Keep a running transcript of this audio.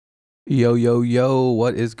Yo, yo, yo,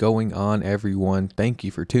 what is going on, everyone? Thank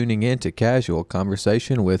you for tuning in to Casual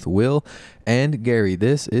Conversation with Will and Gary.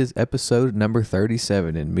 This is episode number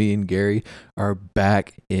 37, and me and Gary are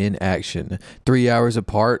back in action. 3 hours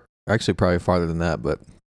apart, actually, probably farther than that, but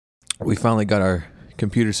we finally got our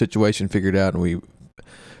computer situation figured out, and we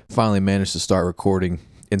finally managed to start recording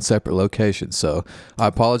in separate locations. So I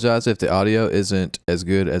apologize if the audio isn't as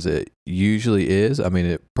good as it usually is. I mean,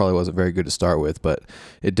 it probably wasn't very good to start with, but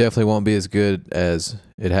it definitely won't be as good as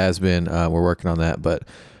it has been. We're working on that. But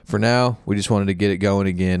for now, we just wanted to get it going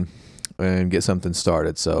again and get something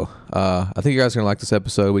started. So I think you guys are going to like this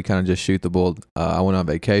episode. We kind of just shoot the bull. I went on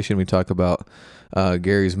vacation. We talked about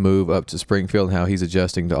Gary's move up to Springfield and how he's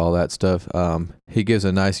adjusting to all that stuff. He gives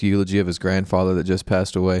a nice eulogy of his grandfather that just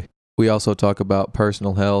passed away. We also talk about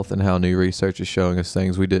personal health and how new research is showing us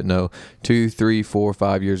things we didn't know 2, 3, 4,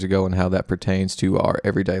 5 years ago and how that pertains to our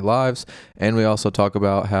everyday lives. And we also talk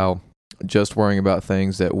about how just worrying about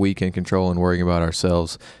things that we can control and worrying about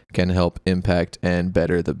ourselves can help impact and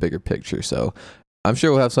better the bigger picture. So I'm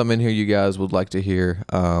sure we'll have some in here you guys would like to hear.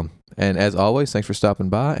 And as always, thanks for stopping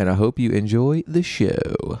by, and I hope you enjoy the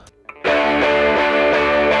show.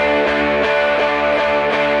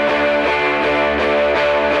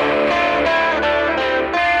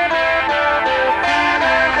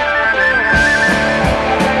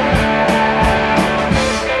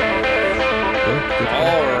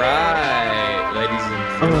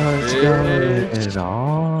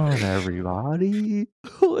 Everybody,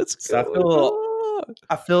 let's go.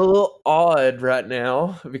 I feel a little odd right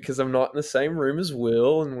now because I'm not in the same room as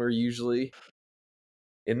Will, and we're usually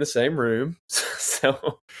in the same room.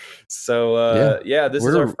 So this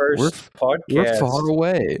is our first podcast. We're far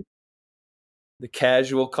away. The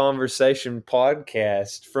Casual Conversation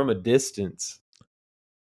podcast from a distance.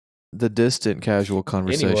 The distant casual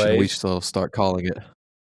conversation. Anyways, we still start calling it.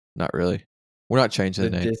 Not really. We're not changing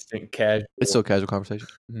the name. Distant casual. It's still Casual Conversation.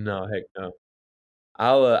 No, heck no.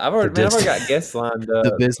 I've already got guests lined up.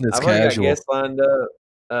 The business I've casual. I've got guests lined up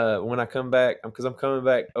when I come back, because I'm coming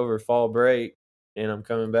back over fall break, and I'm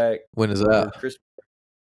coming back. When is that? Christmas.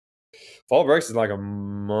 Fall breaks is like a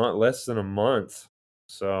month, less than a month.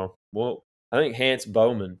 So, I think Hans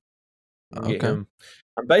Bowman. Get him.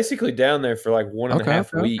 I'm basically down there for like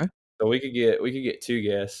 1.5 weeks, so we could get 2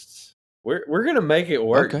 guests. We're gonna make it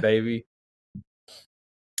work, baby.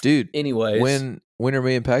 Dude, anyways, when are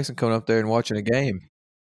me and Paxton coming up there and watching a game?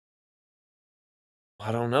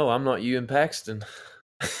 I don't know. I'm not you and Paxton.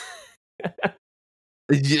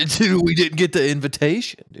 Dude, we didn't get the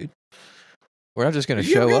invitation, dude. We're not just going to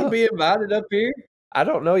show up. You're going to be invited up here? I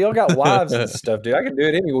don't know. Y'all got wives and stuff, dude. I can do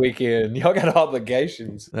it any weekend. Y'all got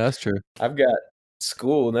obligations. That's true. I've got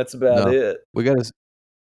school, and that's about it. We got to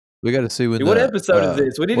see when. Dude, what episode is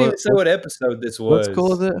this? We didn't even say what episode this was. What's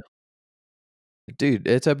cool is it? Dude,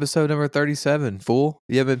 it's episode number 37, fool.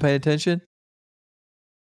 You haven't been paying attention?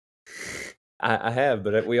 I have,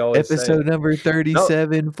 but we always episode number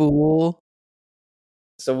 37, no. Fool.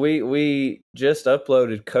 So we just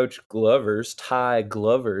uploaded Coach Glover's, Ty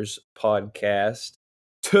Glover's podcast.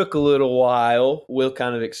 Took a little while. Will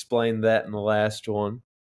kind of explained that in the last one.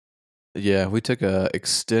 Yeah, we took a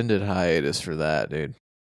extended hiatus for that, dude.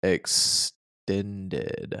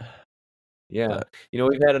 Extended. Yeah,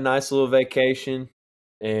 we've had a nice little vacation,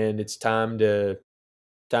 and it's time to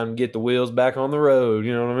get the wheels back on the road.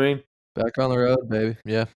 You know what I mean? Back on the road, baby.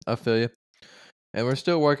 Yeah, I feel you. And we're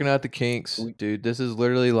still working out the kinks, dude. This is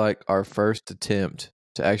literally like our first attempt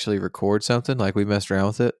to actually record something. Like, we messed around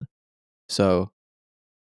with it, so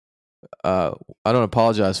I don't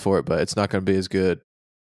apologize for it, but it's not going to be as good.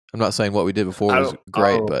 I'm not saying what we did before was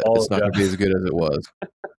great, but it's not going to be as good as it was.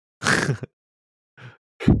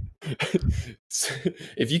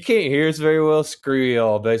 If you can't hear us very well, screw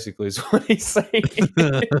y'all, basically, is what he's saying.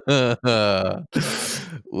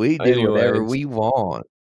 We do whatever we want.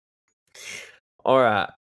 All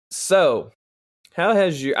right. So,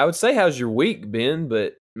 how's your week been?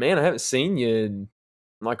 But man, I haven't seen you in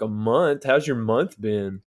like a month. How's your month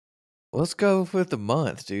been? Let's go with the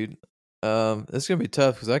month, dude. It's gonna be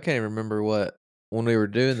tough because I can't even remember when we were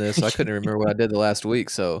doing this. I couldn't remember what I did the last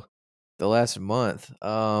week. So, the last month.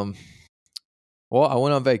 Well, I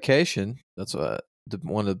went on vacation. That's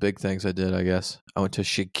one of the big things I did, I guess. I went to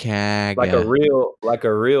Chicago. Like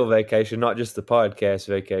a real vacation, not just the podcast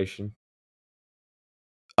vacation.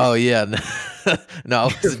 Oh yeah, no,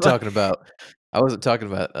 I wasn't talking about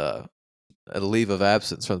a leave of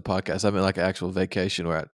absence from the podcast. I meant like an actual vacation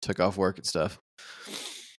where I took off work and stuff.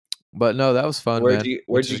 But no, that was fun, man.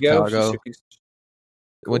 Where'd you go?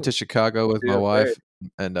 Went to Chicago with my wife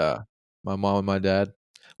and my mom and my dad.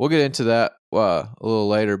 we'll get into that a little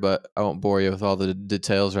later, but I won't bore you with all the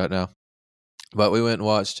details right now. But we went and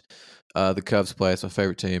watched the Cubs play. It's my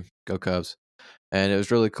favorite team. Go Cubs. And it was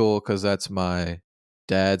really cool because that's my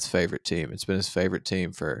dad's favorite team. It's been his favorite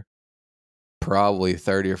team for probably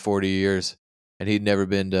 30 or 40 years. And he'd never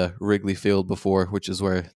been to Wrigley Field before, which is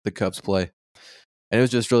where the Cubs play. And it was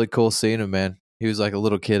just really cool seeing him, man. He was like a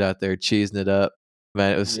little kid out there cheesing it up.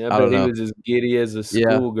 Man, it was, Yeah, I don't know. He was as giddy as a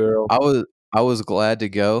schoolgirl. I was glad to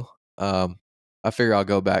go. I figure I'll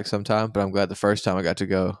go back sometime, but I'm glad the first time I got to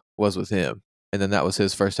go was with him. And then that was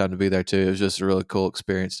his first time to be there too. It was just a really cool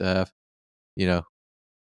experience to have,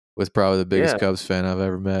 with probably the biggest Cubs fan I've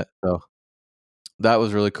ever met. So that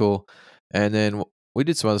was really cool. And then we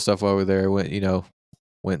did some other stuff while we were there.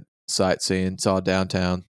 Went sightseeing, saw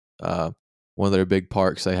downtown. One of their big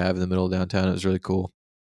parks they have in the middle of downtown. It was really cool.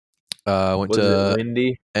 Went to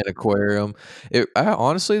windy? An aquarium.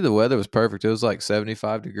 Honestly, the weather was perfect. It was like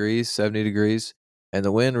 75 degrees, 70 degrees, and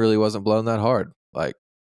the wind really wasn't blowing that hard. Like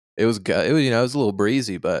it was a little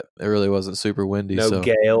breezy, but it really wasn't super windy. No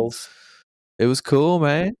gales. It was cool,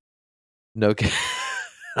 man. No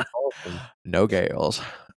Awesome. No gales.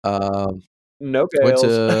 No gales. Went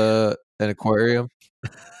to an aquarium.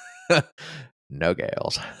 No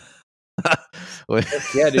gales.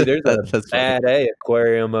 Yeah, dude, there's a Bad A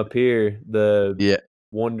aquarium up here. The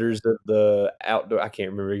Wonders of the Outdoor. I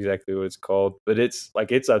can't remember exactly what it's called, but it's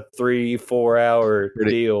a 3-4 hour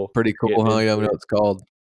deal. Pretty cool, huh? You don't know what it's called.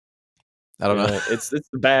 I don't know. It's the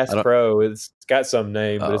Bass Pro. It's got some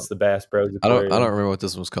name, but it's the Bass Pro aquarium. I don't remember what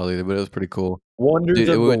this one was called either, but it was pretty cool. Wonders of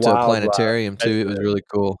the Wildlife. We went to a planetarium too. It was really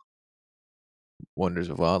cool. Wonders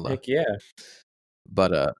of Wildlife. Heck yeah.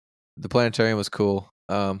 But the planetarium was cool.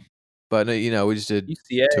 But we just did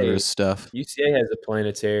tourist stuff. UCA has a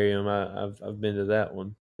planetarium. I've been to that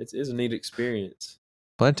one. It's a neat experience.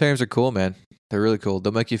 Planetariums are cool, man. They're really cool.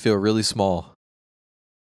 They'll make you feel really small.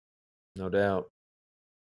 No doubt.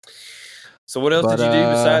 So what else did you do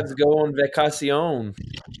besides go on vacation?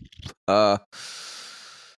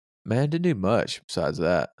 Man, didn't do much besides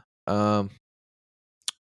that. Man,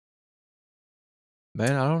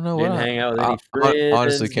 I don't know. Didn't hang out with any friends.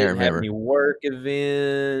 Honestly, can't remember. Have any work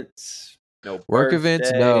events? No work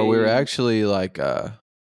events. No, we were actually like,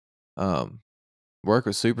 work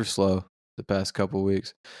was super slow the past couple of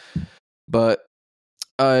weeks, but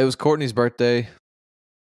it was Courtney's birthday.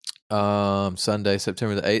 Sunday,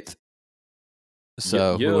 September the 8th.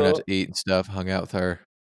 So we went out to eat and stuff. Hung out with her.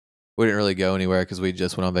 We didn't really go anywhere because we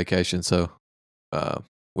just went on vacation. So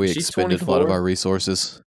we expended 24? A lot of our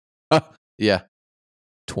resources. Yeah.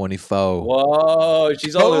 24. Whoa,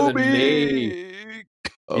 she's older than me.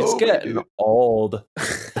 It's getting old.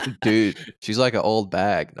 Dude, she's like an old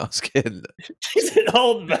bag. No, I was kidding. She's an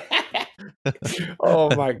old bag.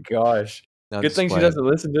 Oh my gosh. Good thing she doesn't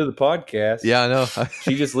listen to the podcast. Yeah, I know.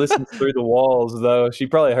 She just listens through the walls, though. She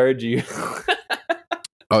probably heard you.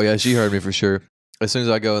 Oh, yeah, she heard me for sure. As soon as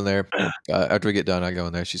I go in there, after we get done, I go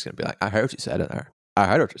in there. She's going to be like, I heard what you said in there. I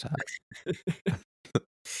heard what you said.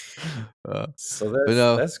 So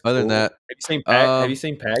that's cool. Other than that, have you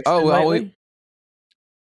seen Paxton lately?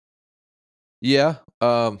 Yeah.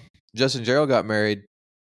 Justin Gerald got married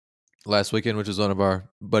last weekend, which was one of our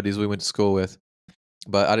buddies we went to school with.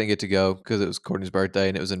 But I didn't get to go because it was Courtney's birthday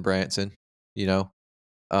and it was in Branson,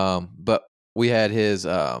 But we had his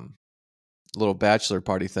little bachelor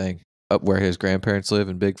party thing up where his grandparents live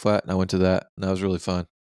in Big Flat, and I went to that, and that was really fun.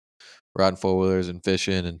 Riding four-wheelers and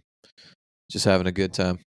fishing and just having a good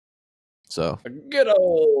time. So a good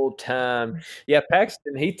old time. Yeah,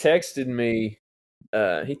 Paxton, he texted me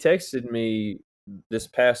this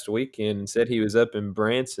past weekend and said he was up in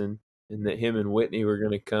Branson and that him and Whitney were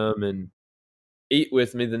going to come and eat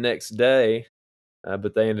with me the next day,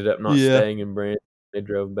 but they ended up not staying in Branson. They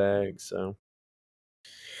drove back, so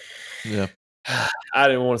yeah. I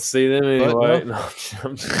didn't want to see them anyway. No,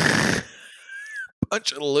 I'm just...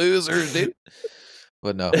 bunch of losers, dude.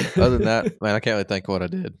 But no, other than that, man, I can't really think of what I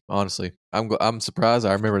did. Honestly, I'm surprised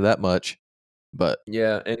I remember that much. But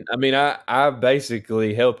yeah, and I mean, I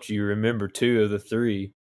basically helped you remember 2 of the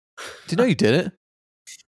 3. Did you know you didn't?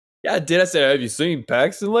 Yeah, I did. I said, "Have you seen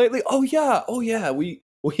Paxton lately?" Oh yeah.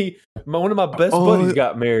 One of my best buddies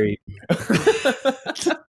got married.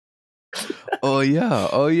 Oh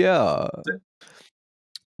yeah.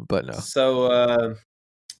 But no. So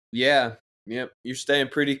yeah. Yep, you're staying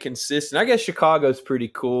pretty consistent. I guess Chicago's pretty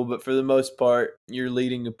cool, but for the most part, you're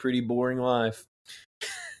leading a pretty boring life.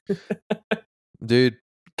 Dude,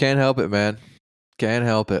 can't help it, man. Can't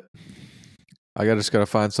help it. I just gotta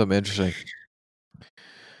find something interesting.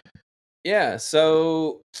 Yeah,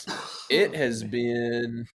 so it has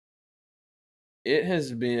been It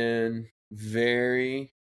has been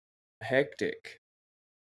very hectic.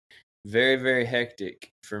 Very, very hectic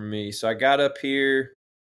for me. So I got up here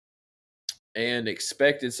and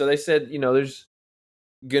expected. So they said, there's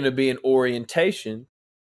going to be an orientation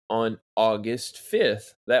on August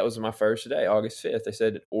 5th. That was my first day, August 5th. They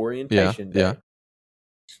said Yeah, orientation yeah. day.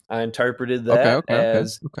 I interpreted Okay, that okay, okay,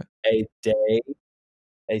 as okay. a day,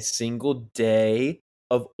 a single day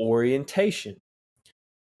of orientation.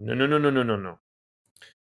 No, no, no, no, no, no, no.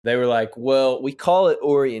 They were like, well, we call it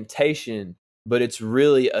orientation, but it's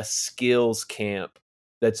really a skills camp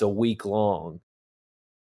that's a week long.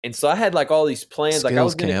 And so I had like all these plans. Like I Skills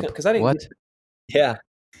was going to, camp. because I didn't What? get, yeah,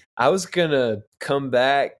 I was going to come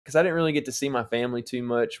back because I didn't really get to see my family too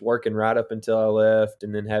much, working right up until I left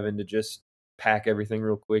and then having to just pack everything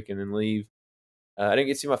real quick and then leave. I didn't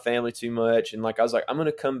get to see my family too much. And like, I was like, I'm going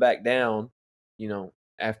to come back down,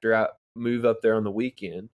 after I move up there on the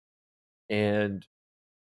weekend and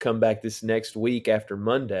come back this next week after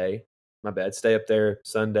Monday. My bad. Stay up there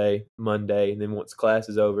Sunday, Monday, and then once class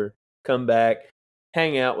is over, come back,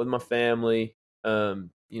 hang out with my family.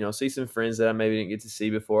 See some friends that I maybe didn't get to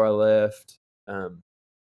see before I left.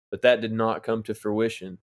 But that did not come to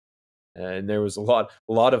fruition. And there was a lot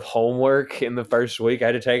of homework in the first week. I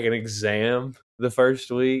had to take an exam the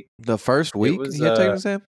first week. The first It week was you had to take an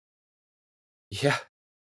exam? Yeah.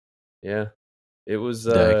 Yeah. It was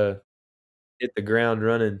Dang. hit the ground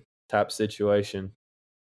running type situation.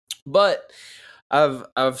 But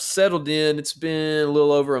I've settled in. It's been a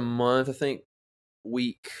little over a month. I think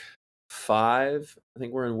week 5. I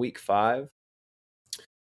think we're in week 5.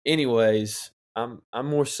 Anyways, I'm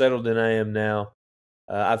more settled than I am now.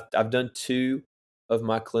 I've done 2 of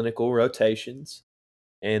my clinical rotations,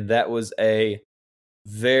 and that was a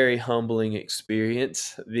very humbling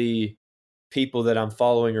experience. The people that I'm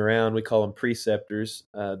following around, we call them preceptors.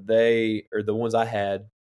 They are the ones I had.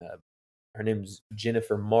 Uh, Her name's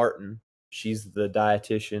Jennifer Martin. She's the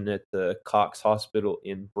dietitian at the Cox Hospital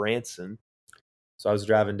in Branson. So I was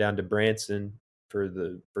driving down to Branson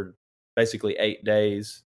for basically 8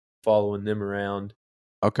 days, following them around,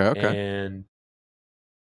 Okay, okay. and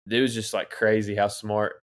it was just like crazy how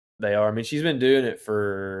smart they are. I mean, she's been doing it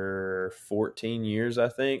for 14 years, I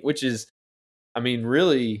think, which is,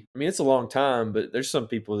 really, it's a long time, but there's some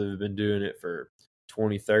people that have been doing it for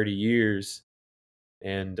 20, 30 years.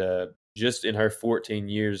 And just in her 14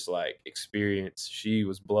 years, like, experience, she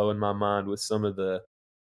was blowing my mind with some of the,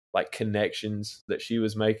 like, connections that she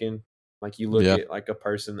was making. Like, you look Yeah. at, like, a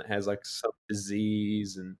person that has, like, some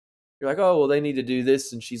disease, and you're like, "Oh, well, they need to do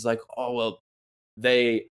this," and she's like, "Oh, well,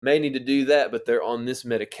 they may need to do that, but they're on this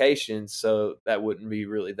medication, so that wouldn't be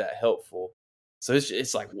really that helpful." So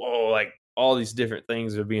it's like, whoa, like, all these different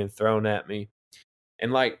things are being thrown at me.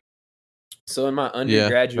 And, like, so in my Yeah,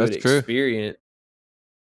 undergraduate that's true. experience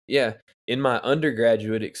yeah, in my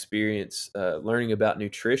undergraduate experience, learning about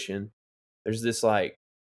nutrition, there's this, like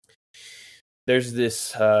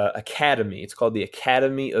academy. It's called the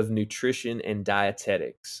Academy of Nutrition and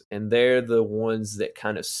Dietetics, and they're the ones that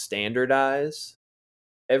kind of standardize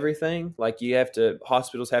everything. Like,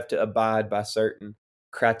 hospitals have to abide by certain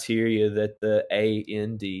criteria that the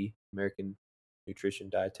AND, American Nutrition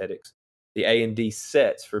Dietetics, the AND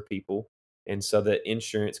sets for people. And so that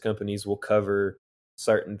insurance companies will cover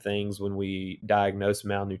certain things when we diagnose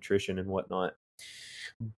malnutrition and whatnot.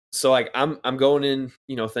 So like I'm going in,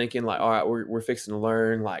 thinking like, all right, we're fixing to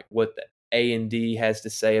learn like what the AND has to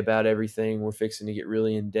say about everything. We're fixing to get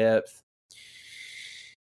really in depth.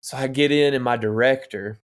 So I get in, and my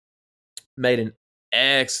director made an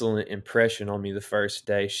excellent impression on me the first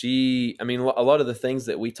day. A lot of the things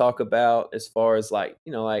that we talk about as far as like,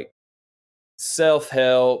 like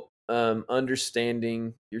self-help,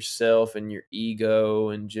 understanding yourself and your ego,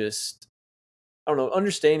 and just, I don't know,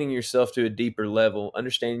 understanding yourself to a deeper level,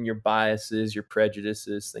 understanding your biases, your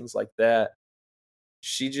prejudices, things like that.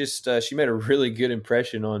 She made a really good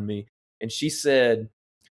impression on me. And she said,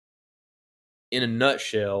 in a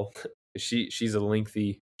nutshell, she's a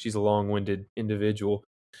long-winded individual,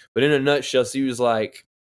 but in a nutshell, she was like,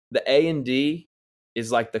 the A&D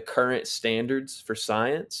is like the current standards for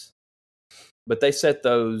science, but they set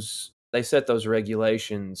those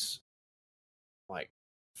regulations like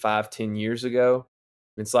 5-10 years ago.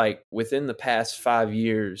 It's like within the past 5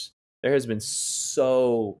 years, there has been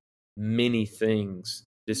so many things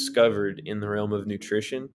discovered in the realm of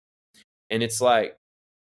nutrition. And it's like,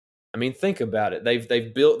 think about it.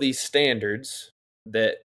 They've built these standards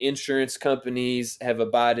that insurance companies have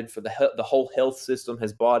abided for, the whole health system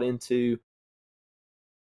has bought into,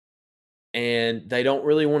 and they don't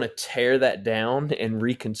really want to tear that down and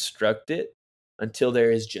reconstruct it. until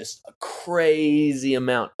there is just a crazy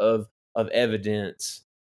amount of evidence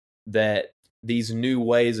that these new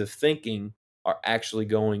ways of thinking are actually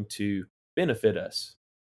going to benefit us.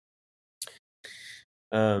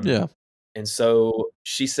 Yeah. And so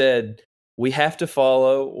she said, we have to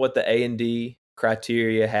follow what the A&D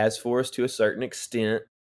criteria has for us to a certain extent,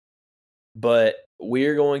 but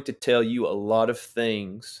we're going to tell you a lot of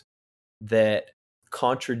things that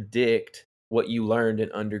contradict what you learned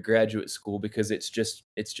in undergraduate school because it's just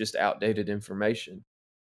outdated information.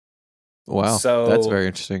 Wow. That's So very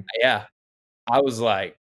interesting. yeah, I was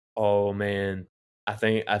like, oh man, I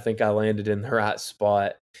think I landed in the right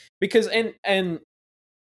spot. Because and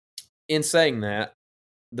in saying that,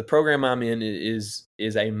 the program I'm in is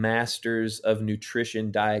a master's of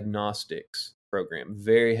nutrition diagnostics program,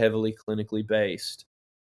 very heavily clinically based.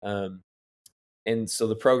 And so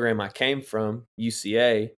the program I came from,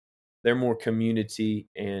 UCA, they're more community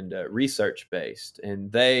and research based,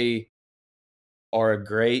 and they are a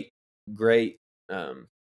great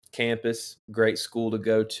campus, great school to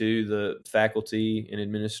go to. The faculty and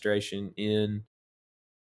administration in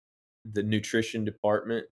the nutrition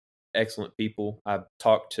department, excellent people. I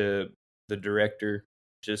talked to the director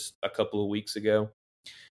just a couple of weeks ago,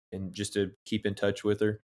 and just to keep in touch with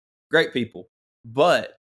her. Great people,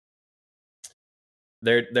 but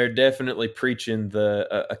they're definitely preaching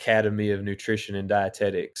the Academy of Nutrition and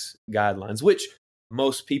Dietetics guidelines, which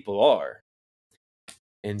most people are.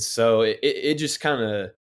 And so it just kind of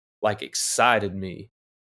like excited me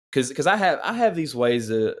because I have these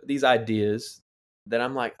these ideas that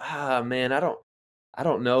I'm like, man, I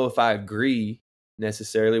don't know if I agree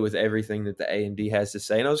necessarily with everything that the A&D has to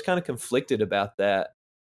say, and I was kind of conflicted about that.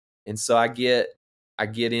 And so I get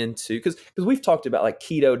into, because we've talked about like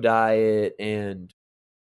keto diet and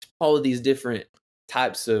all of these different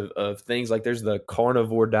types of things. Like there's the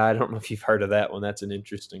carnivore diet. I don't know if you've heard of that one. That's an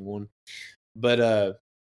interesting one. But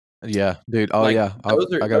Yeah, dude. Oh like yeah. I got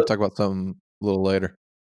to talk about something a little later.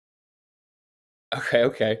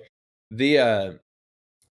 okay. The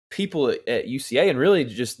people at UCA and really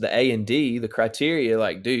just the A&D, the criteria,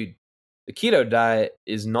 like, dude, the keto diet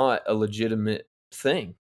is not a legitimate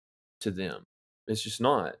thing to them. It's just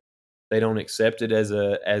not. They don't accept it as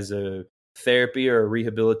a therapy or a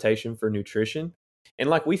rehabilitation for nutrition. And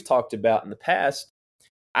like we've talked about in the past,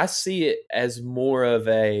 I see it as more of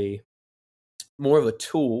a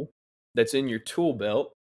tool that's in your tool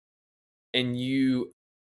belt, and you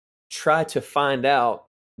try to find out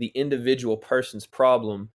the individual person's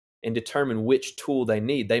problem and determine which tool they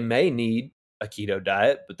need. They may need a keto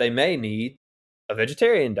diet, but they may need a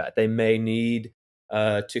vegetarian diet. They may need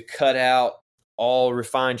to cut out all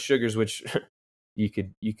refined sugars, which you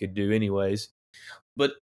could do anyways.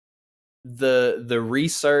 But the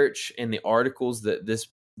research and the articles that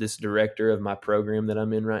this director of my program that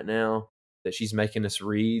I'm in right now, that she's making us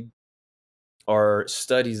read, are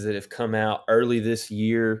studies that have come out early this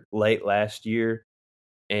year, late last year,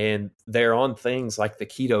 and they're on things like the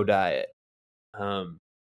keto diet.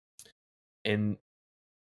 And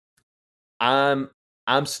I'm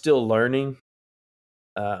still learning,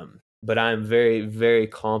 but I'm very, very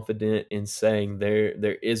confident in saying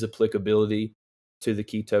there is applicability to the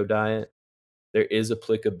keto diet. There is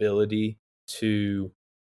applicability to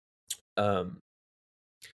um,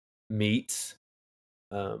 meats,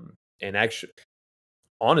 and actually,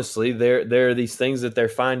 honestly, there are these things that they're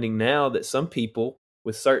finding now that some people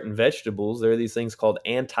with certain vegetables, there are these things called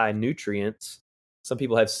anti-nutrients. Some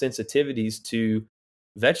people have sensitivities to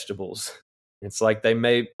vegetables. It's like they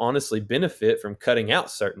may honestly benefit from cutting out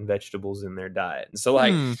certain vegetables in their diet. And so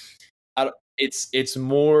like it's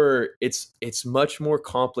much more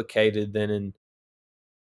complicated than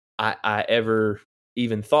I ever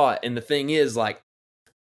even thought. And the thing is, like,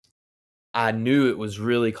 I knew it was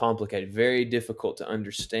really complicated, very difficult to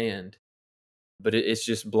understand, but it's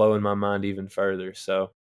just blowing my mind even further.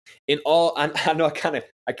 So, in all, I know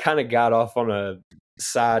I kind of got off on a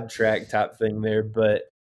sidetrack type thing there, but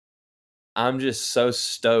I'm just so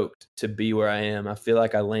stoked to be where I am. I feel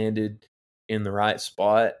like I landed in the right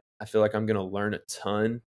spot. I feel like I'm going to learn a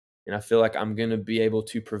ton, and I feel like I'm going to be able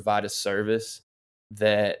to provide a service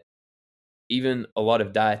that even a lot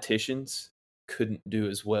of dietitians couldn't do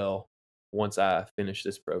as well once I finish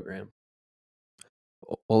this program.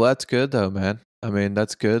 Well, that's good though, man. I mean,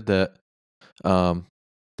 that's good that um,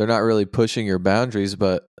 they're not really pushing your boundaries,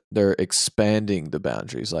 but they're expanding the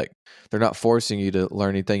boundaries. Like they're not forcing you to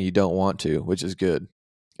learn anything you don't want to, which is good.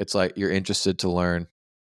 It's like you're interested to learn,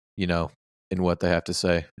 in what they have to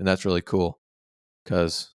say, and that's really cool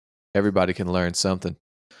because everybody can learn something.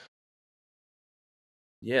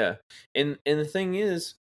 Yeah, and the thing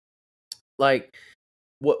is, like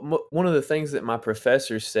one of the things that my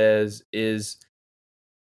professor says is,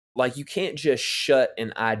 like, you can't just shut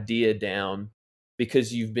an idea down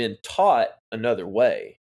because you've been taught another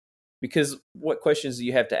way. Because what questions do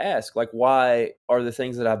you have to ask? Like, why are the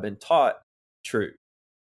things that I've been taught true?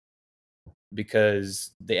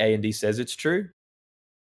 Because the A&D says it's true.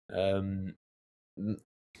 I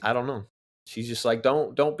don't know. She's just like,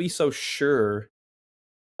 don't be so sure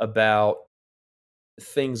about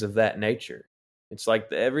things of that nature. It's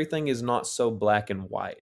like everything is not so black and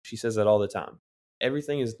white. She says that all the time.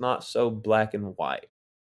 Everything is not so black and white.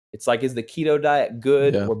 It's like, is the keto diet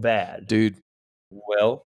good or bad? Dude.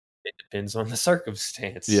 Well, it depends on the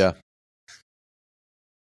circumstance. Yeah.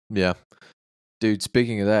 Yeah. Dude,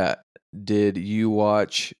 speaking of that, did you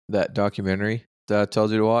watch that documentary that I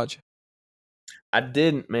told you to watch? I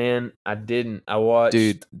didn't, man. I didn't. I watched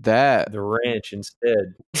The Ranch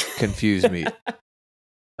instead. Confused me.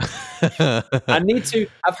 I need to.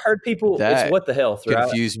 I've heard people. It's What the Health, right?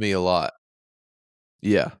 Confused me a lot.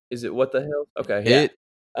 Yeah. Is it What the Health? Okay. Yeah.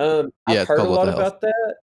 I've heard a lot about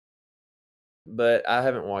that, but I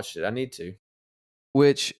haven't watched it. I need to.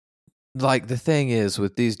 Which, like, the thing is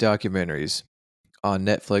with these documentaries on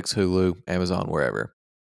Netflix, Hulu, Amazon, wherever,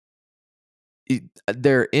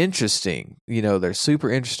 they're interesting. You know, they're super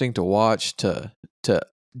interesting to watch, to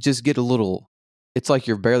just get a little. It's like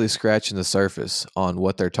you're barely scratching the surface on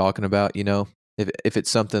what they're talking about. You know, if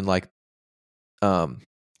it's something like, I'll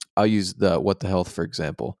use the What the Health, for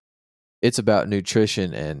example. It's about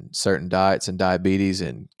nutrition and certain diets and diabetes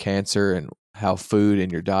and cancer and how food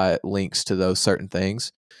in your diet links to those certain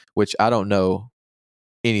things, which I don't know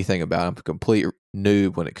anything about. I'm a complete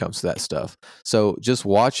noob when it comes to that stuff. So just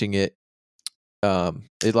watching it,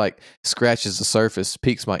 it like scratches the surface,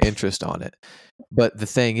 piques my interest on it. But the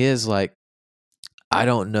thing is, like, I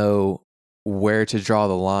don't know where to draw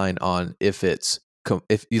the line on if it's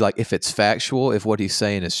factual, if what he's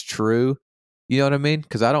saying is true. You know what I mean?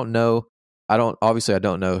 Because I don't know. I don't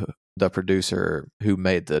know the producer who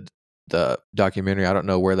made the documentary. I don't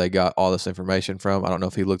know where they got all this information from. I don't know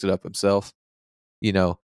if he looked it up himself. You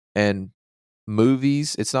know, and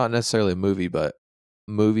movies, it's not necessarily a movie, but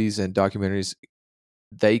movies and documentaries,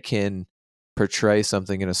 they can portray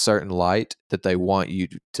something in a certain light that they want you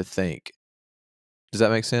to think. Does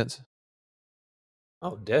that make sense?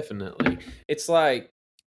 Oh, definitely. It's like,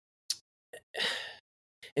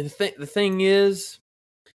 and the thing is,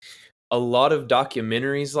 a lot of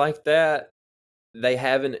documentaries like that, they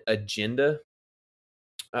have an agenda.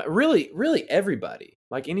 Really everybody.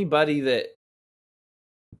 Like, anybody that,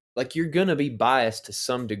 like, you're going to be biased to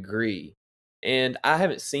some degree. And I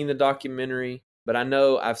haven't seen the documentary, but I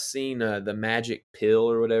know I've seen the Magic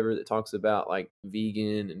Pill or whatever that talks about, like,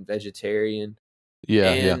 vegan and vegetarian.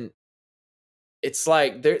 Yeah, and it's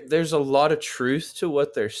like there's a lot of truth to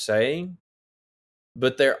what they're saying,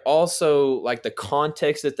 but they're also, like, the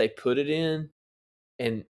context that they put it in,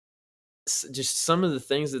 and just some of the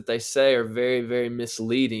things that they say are very, very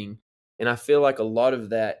misleading. And I feel like a lot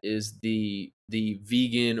of that is the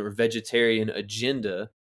vegan or vegetarian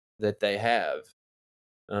agenda that they have.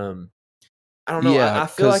 I don't know. Yeah, I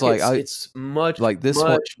feel like like it's much, like this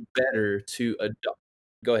much better to adopt.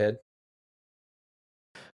 Go ahead.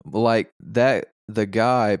 Like that, the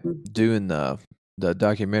guy doing the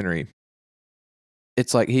documentary,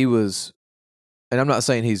 it's like he was, and I'm not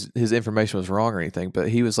saying his information was wrong or anything, but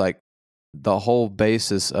he was like, the whole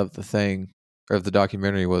basis of the thing, or of the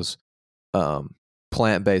documentary, was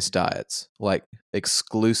plant-based diets, like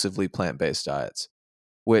exclusively plant-based diets,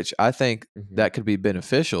 which I think that could be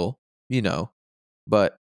beneficial, you know,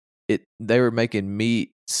 but they were making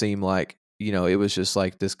meat seem like, you know, it was just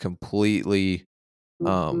like this completely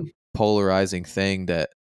polarizing thing that,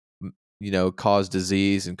 you know, caused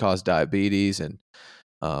disease and caused diabetes, and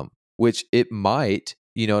which it might,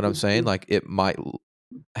 you know what I'm saying? Like, it might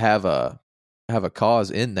have a cause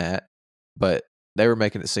in that, but they were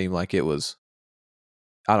making it seem like it was,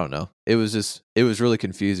 I don't know. It was really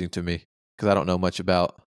confusing to me because I don't know much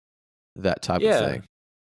about that type of thing.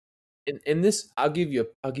 And this, I'll give you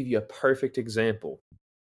a perfect example.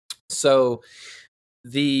 So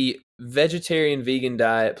the vegetarian, vegan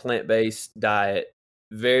diet, plant-based diet,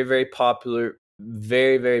 very, very popular,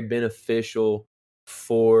 very, very beneficial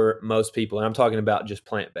for most people. And I'm talking about just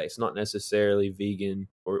plant-based, not necessarily vegan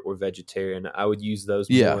or vegetarian. I would use those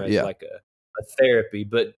more as like a therapy,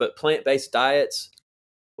 but plant-based diets,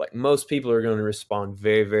 like, most people are going to respond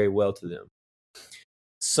very, very well to them.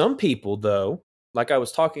 Some people, though, like I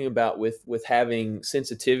was talking about with having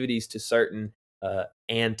sensitivities to certain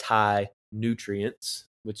anti-nutrients,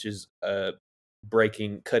 which is a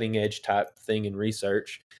cutting edge type thing in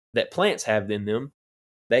research. that plants have in them.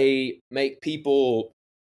 They make people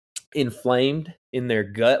inflamed in their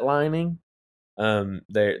gut lining.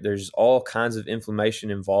 There's all kinds of inflammation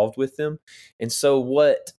involved with them. And so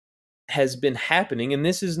what has been happening, and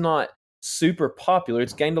this is not super popular,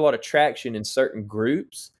 it's gained a lot of traction in certain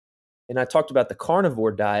groups. And I talked about the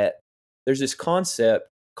carnivore diet. There's this concept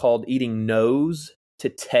called eating nose to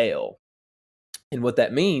tail. And what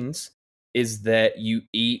that means is that you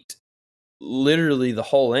eat literally the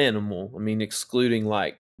whole animal. I mean, excluding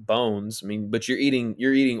like bones. I mean, but you're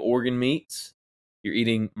eating organ meats, you're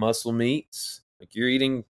eating muscle meats, like you're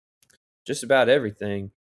eating just about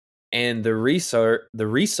everything. And the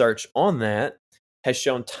research on that has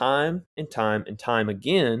shown time and time and time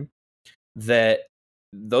again that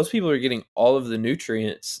those people are getting all of the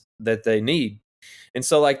nutrients that they need. And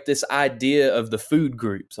so, like, this idea of the food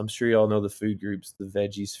groups, I'm sure y'all know the food groups: the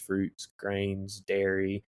veggies, fruits, grains,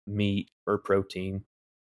 dairy, meat, or protein.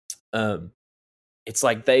 It's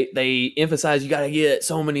like they emphasize you got to get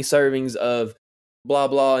so many servings of blah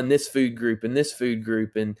blah in this food group and this food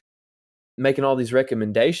group, and making all these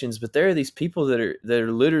recommendations. But there are these people that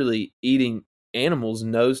are literally eating animals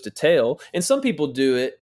nose to tail, and some people do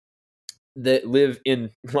it that live in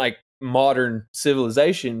like modern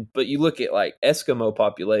civilization. But you look at like Eskimo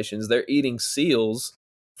populations, they're eating seals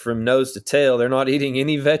from nose to tail. They're not eating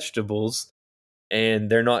any vegetables, and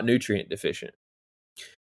they're not nutrient deficient.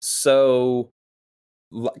 So,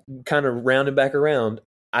 kind of rounding back around,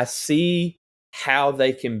 I see how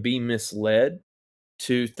they can be misled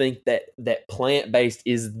to think that plant-based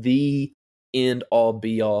is the end all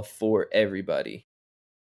be all for everybody.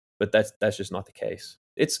 But that's just not the case.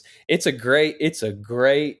 It's a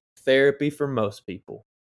great therapy for most people,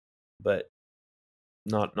 but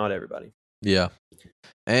not everybody. Yeah.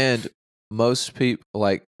 And most people,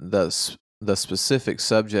 like the specific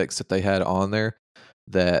subjects that they had on there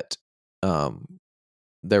that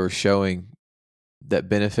they were showing that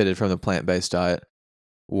benefited from the plant-based diet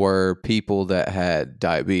were people that had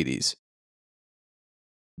diabetes.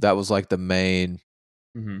 That was like the main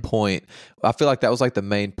point. I feel like that was like the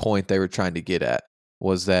main point they were trying to get at,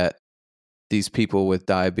 was that these people with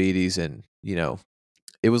diabetes, and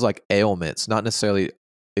it was like ailments, not necessarily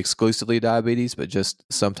exclusively diabetes, but just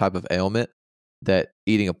some type of ailment, that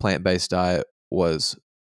eating a plant-based diet was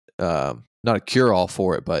not a cure-all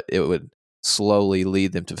for it, but it would slowly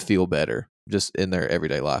lead them to feel better just in their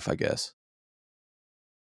everyday life, I guess.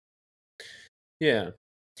 Yeah.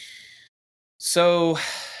 So,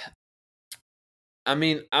 I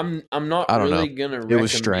mean, I'm not really gonna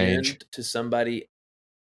recommend to somebody.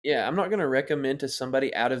 Yeah, I'm not gonna recommend to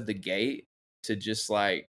somebody out of the gate to just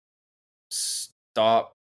like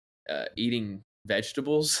stop eating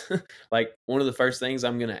vegetables. Like, one of the first things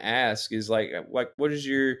I'm gonna ask is like what is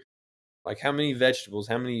your, like, how many vegetables,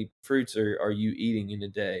 how many fruits are you eating in a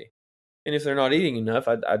day? And if they're not eating enough,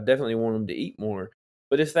 I definitely want them to eat more.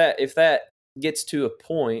 But if that gets to a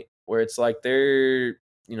point where it's like they're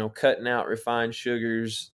cutting out refined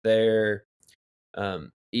sugars, they're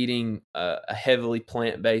eating a heavily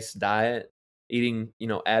plant-based diet, eating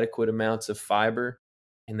adequate amounts of fiber,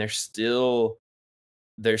 and they're still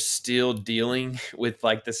dealing with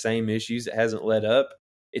like the same issues, it hasn't let up.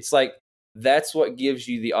 It's like that's what gives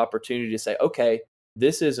you the opportunity to say, okay,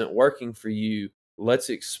 this isn't working for you. Let's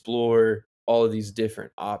explore all of these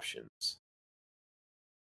different options.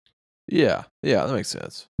 Yeah, that makes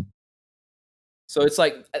sense. So it's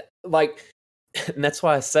like, and that's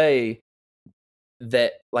why I say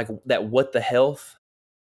that, like, that What the Health,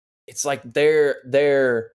 it's like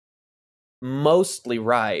they're mostly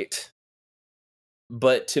right,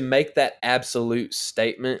 but to make that absolute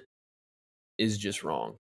statement is just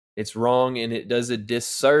wrong. It's wrong, and it does a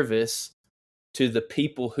disservice to the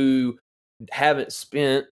people who haven't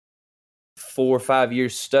spent 4 or 5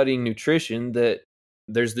 years studying nutrition, that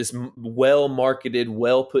there's this well marketed,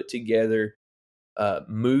 well put together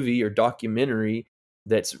movie or documentary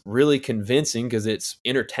that's really convincing because it's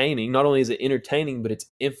entertaining. Not only is it entertaining, but it's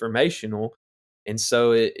informational. And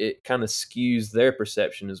so it kind of skews their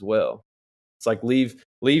perception as well. It's like leave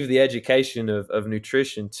the education of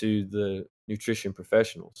nutrition to the nutrition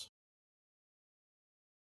professionals.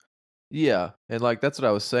 Yeah, and like that's what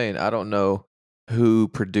I was saying. I don't know who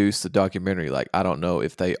produced the documentary. Like, I don't know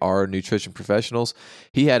if they are nutrition professionals.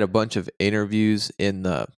 He had a bunch of interviews in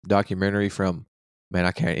the documentary from, man,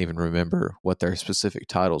 I can't even remember what their specific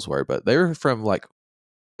titles were, but they were from like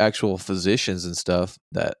actual physicians and stuff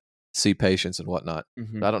that see patients and whatnot.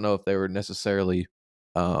 Mm-hmm. I don't know if they were necessarily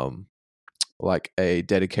like a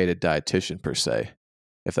dedicated dietitian per se,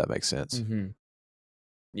 if that makes sense. Mm-hmm.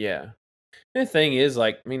 Yeah. The thing is,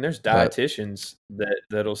 like, I mean, there's But dietitians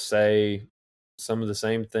that'll say some of the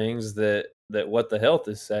same things that What the Health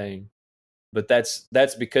is saying, but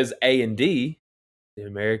that's because A&D, the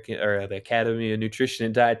American or the Academy of Nutrition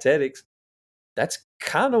and Dietetics, that's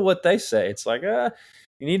kind of what they say. It's like,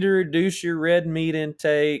 you need to reduce your red meat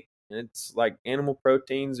intake. It's like animal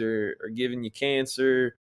proteins are giving you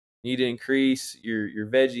cancer. You need to increase your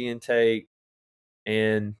veggie intake,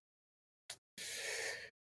 and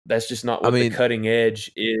that's just not I what the mean, cutting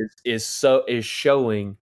edge is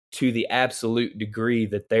showing to the absolute degree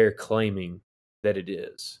that they're claiming that it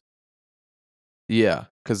is. yeah,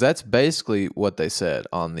 because that's basically what they said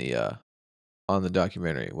on the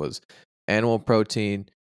documentary was animal protein,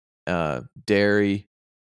 dairy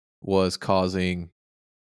was causing,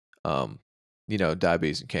 um,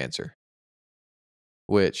 diabetes and cancer.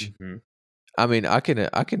 Which Mhm. I mean, I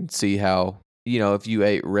can see how if you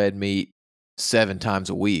ate red meat 7 times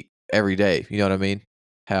a week every day, you know what I mean?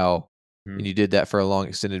 How Mhm. and you did that for a long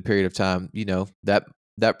extended period of time,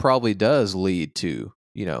 that probably does lead to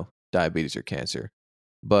diabetes or cancer.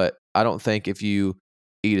 But I don't think if you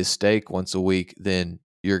eat a steak once a week, then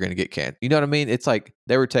you're going to get cancer. You know what I mean? It's like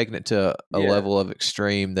they were taking it to a Yeah. level of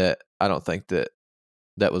extreme that I don't think that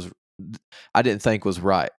was I didn't think was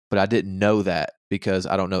right, but I didn't know that because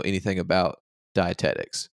I don't know anything about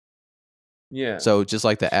dietetics. Yeah. So just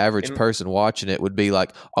like the average And person watching it would be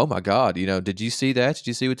like, "Oh my god, did you see that? Did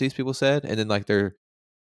you see what these people said?" And then like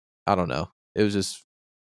I don't know. they It was just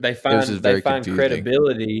find they very find confusing.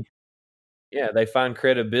 credibility. Yeah, they find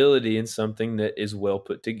credibility in something that is well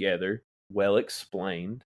put together, well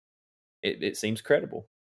explained. It seems credible,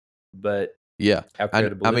 but Yeah. how And I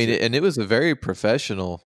credible is mean, it? and it was a very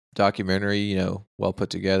professional documentary, well put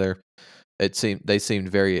together. They seemed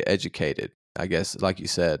very educated, I guess, like you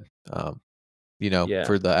said. Yeah.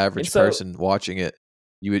 For the And average so person watching it,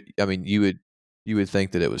 you would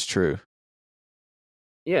think that it was true.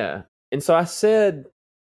 yeah. And so I said,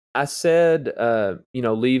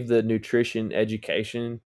 leave the nutrition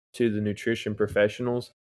education to the nutrition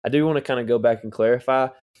professionals. I do want to kind of go back and clarify.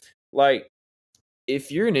 Like,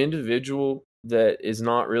 if you're an individual that is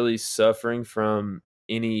not really suffering from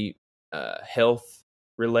any health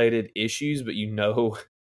related issues, but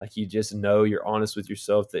like you just know, you're honest with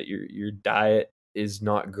yourself that your diet is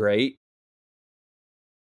not great,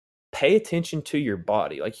 pay attention to your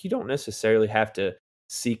body. Like, you don't necessarily have to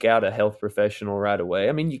seek out a health professional right away.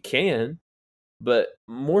 I mean, you can, but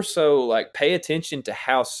more so like pay attention to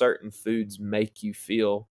how certain foods make you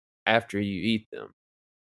feel after you eat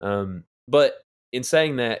them. But in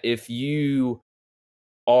saying that, if you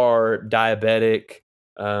are diabetic,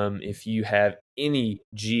 if you have any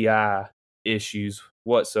GI issues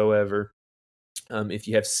whatsoever, if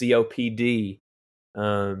you have COPD,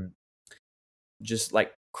 um, just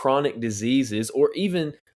like chronic diseases, or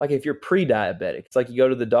even like if you're pre-diabetic, it's like you go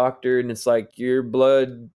to the doctor and it's like your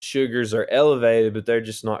blood sugars are elevated, but they're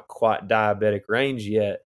just not quite diabetic range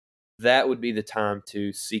yet. That would be the time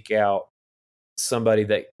to seek out somebody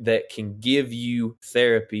that can give you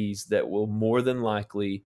therapies that will more than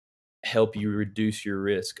likely help you reduce your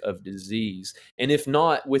risk of disease. And if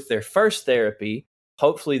not with their first therapy,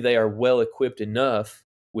 hopefully they are well equipped enough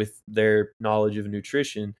with their knowledge of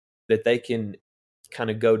nutrition that they can kind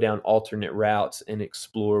of go down alternate routes and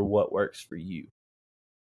explore what works for you.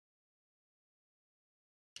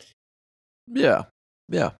 Yeah.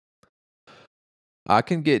 Yeah. I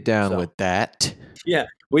can get down So, with that. yeah,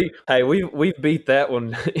 we beat that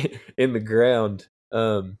one in the ground.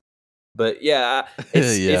 But yeah, Yeah.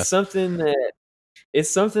 it's something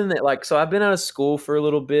that, like, so I've been out of school for a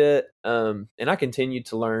little bit, and I continued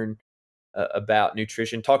to learn about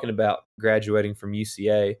nutrition, talking about graduating from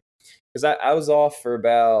UCA, because I was off for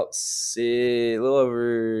about a little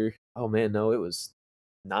over, oh man, no, it was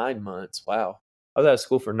 9 months. Wow. I was out of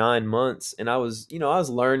school for 9 months, and I was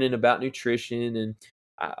learning about nutrition, and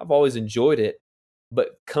I've always enjoyed it.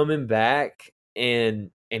 But coming back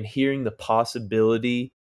and hearing the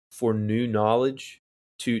possibility for new knowledge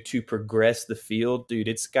to progress the field, dude,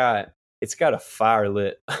 it's got a fire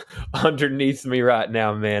lit underneath me right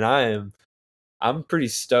now, man. I'm pretty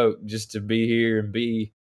stoked just to be here and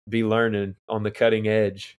be learning on the cutting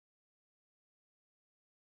edge.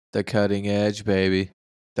 The cutting edge, baby.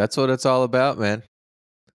 That's what it's all about, man.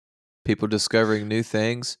 People discovering new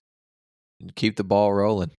things and keep the ball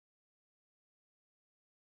rolling.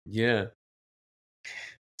 Yeah.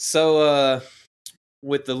 So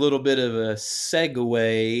with a little bit of a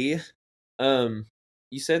segue, um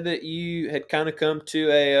you said that you had kind of come to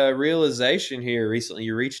a realization here recently.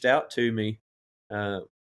 You reached out to me uh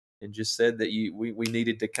and just said that we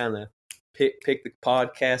needed to kind of pick the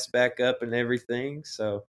podcast back up and everything.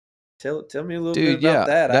 So tell me a little bit Dude, about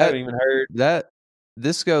that. I haven't even heard that.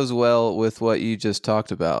 This goes well with what you just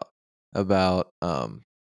talked about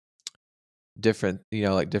different,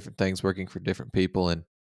 like different things working for different people, and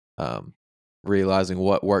realizing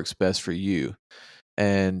what works best for you.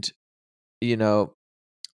 And we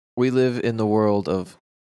live in the world of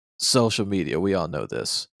social media. We all know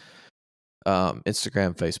this.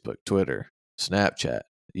 Instagram, Facebook, Twitter, Snapchat,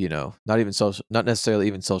 not necessarily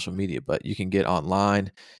even social media, but you can get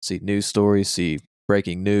online, see news stories, see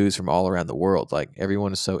breaking news from all around the world. Like,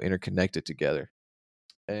 everyone is so interconnected together.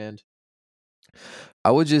 And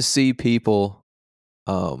I would just see people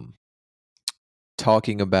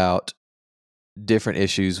talking about different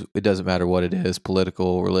issues. It doesn't matter what it is,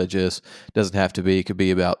 political, religious. It doesn't have to be. It could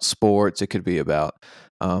be about sports. It could be about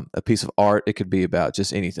a piece of art. It could be about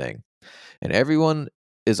just anything. And everyone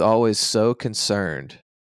is always so concerned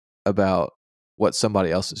about what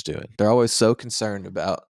somebody else is doing. They're always so concerned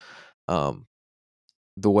about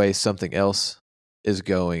the way something else is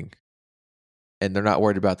going, and they're not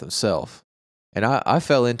worried about themselves. And I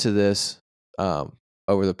fell into this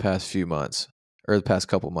over the past few months, or the past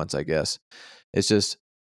couple months, I guess. It's just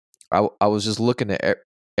I was just looking at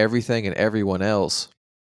everything and everyone else,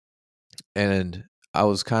 and I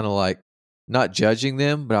was kind of like, not judging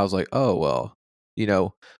them, but I was like, oh, well,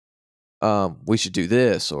 we should do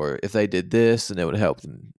this, or if they did this, then it would help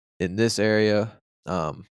in this area.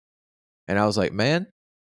 And I was like, man,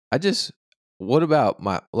 what about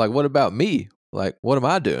me? Like, what am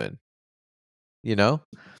I doing?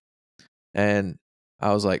 And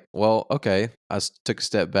I was like, well, okay. I took a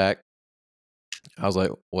step back. I was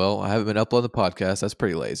like, well, I haven't been uploading the podcast. That's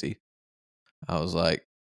pretty lazy. I was like,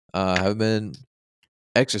 I haven't been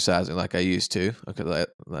exercising like I used to. Okay,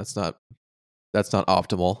 that's not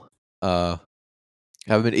optimal.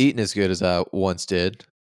 Haven't been eating as good as I once did.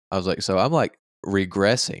 I was like, so I'm like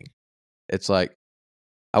regressing. It's like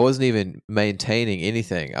I wasn't even maintaining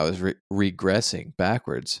anything. I was regressing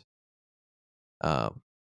backwards.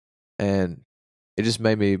 And it just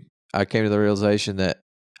made me, I came to the realization that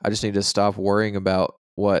I just need to stop worrying about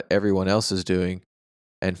what everyone else is doing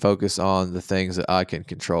and focus on the things that I can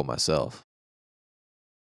control myself.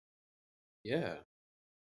 Yeah.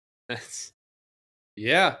 That's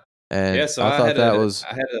yeah. And yeah, so I thought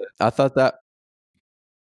I thought that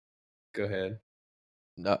go ahead.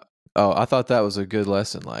 No, I thought that was a good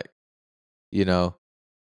lesson. Like,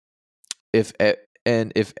 if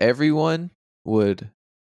if everyone would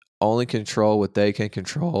only control what they can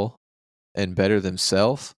control and better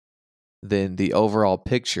themselves, then the overall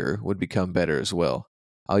picture would become better as well.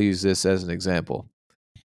 I'll use this as an example.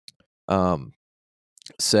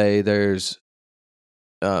 Say there's,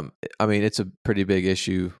 it's a pretty big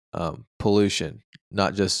issue. Pollution,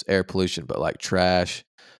 not just air pollution, but like trash.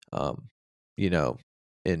 In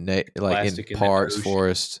Plastic in parks,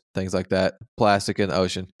 forests, things like that. Plastic in the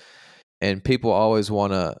ocean, and people always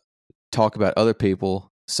want to talk about other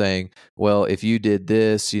people, saying, "Well, if you did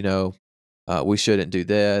this, we shouldn't do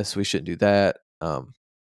this, we shouldn't do that," and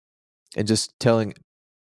just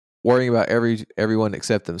worrying about everyone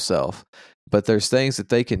except themselves. But there's things that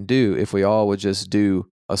they can do if we all would just do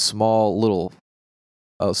a small little,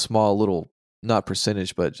 not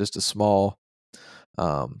percentage, but just a small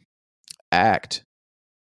act.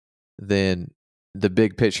 Then the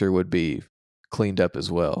big picture would be cleaned up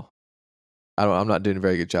as well. I'm not doing a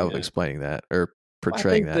very good job of explaining that or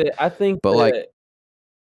portraying that. I think but like,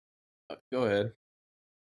 go ahead.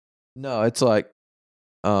 No, it's like,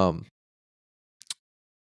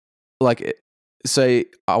 say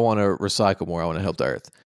I want to recycle more. I want to help the earth.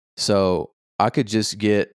 So I could just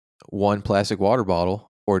get one plastic water bottle,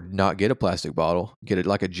 or not get a plastic bottle, get it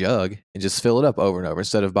like a jug, and just fill it up over and over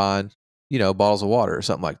instead of buying, bottles of water or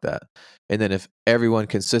something like that. And then if everyone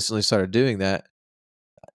consistently started doing that,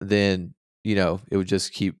 then, it would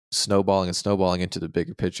just keep snowballing and snowballing into the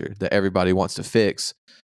bigger picture that everybody wants to fix.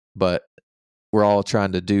 But we're all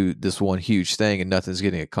trying to do this one huge thing and nothing's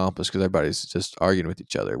getting accomplished because everybody's just arguing with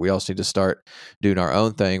each other. We also need to start doing our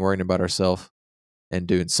own thing, worrying about ourselves, and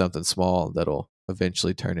doing something small that'll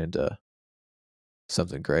eventually turn into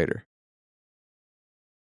something greater.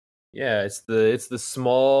 Yeah, it's the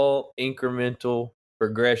small incremental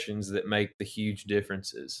progressions that make the huge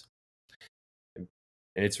differences. And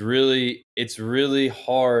it's really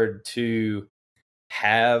hard to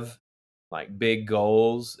have like big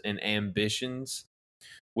goals and ambitions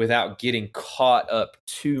without getting caught up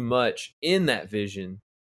too much in that vision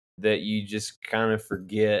that you just kind of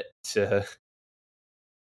forget to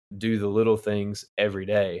do the little things every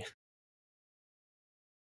day.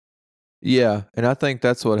 Yeah, and I think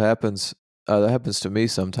that's what happens that happens to me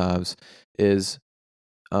sometimes is,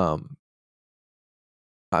 um,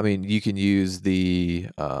 I mean, you can use the,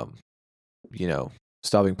 you know,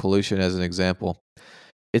 stopping pollution as an example.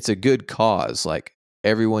 It's a good cause. Like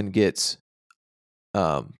everyone gets,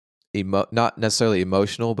 um, not necessarily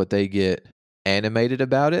emotional, but they get animated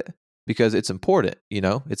about it because it's important. You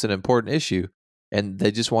know, it's an important issue, and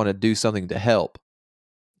they just want to do something to help.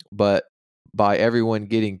 But by everyone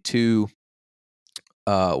getting too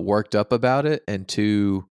worked up about it and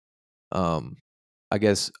too, um, I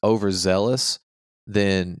guess, overzealous,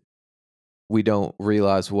 then we don't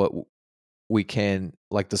realize what we can,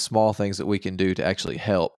 like the small things that we can do to actually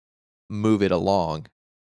help move it along,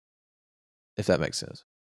 if that makes sense.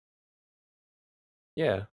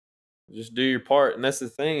 Yeah, just do your part, and that's the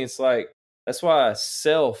thing. It's like that's why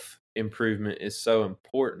self improvement is so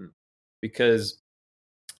important because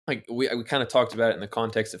like we kind of talked about it in the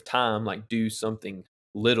context of time, like do something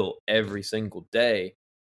little every single day,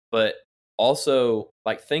 but also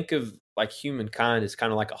like think of like humankind as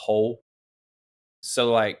kind of like a whole.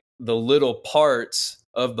 So like the little parts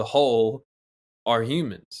of the whole are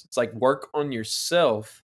humans. It's like work on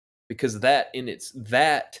yourself because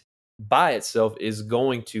that by itself is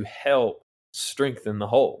going to help strengthen the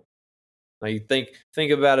whole. Now you think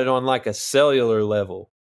about it on like a cellular level.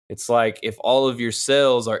 It's like if all of your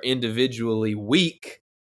cells are individually weak,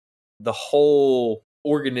 the whole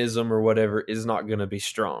organism or whatever is not going to be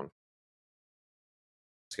strong.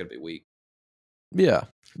 It's going to be weak. Yeah,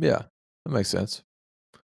 yeah, that makes sense.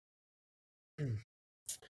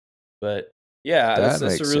 But yeah, That that's a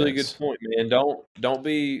makes really good sense. point, man. Don't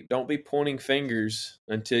be pointing fingers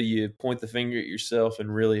until you point the finger at yourself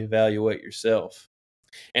and really evaluate yourself.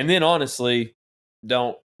 And then honestly,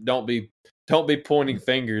 don't don't be don't be pointing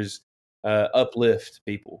fingers. Uplift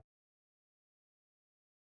people.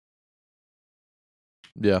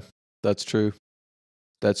 Yeah, that's true.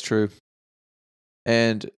 That's true.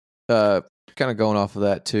 And uh, kind of going off of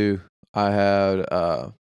that too, I had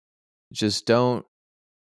just don't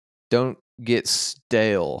get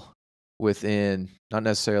stale within not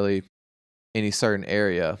necessarily any certain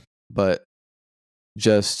area, but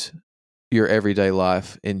just your everyday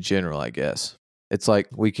life in general, I guess. It's like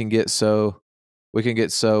we can get so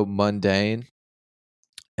mundane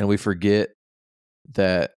and we forget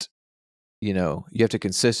that, you know, you have to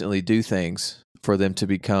consistently do things for them to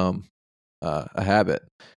become a habit.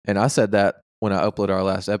 And I said that when I uploaded our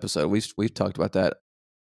last episode. We've talked about that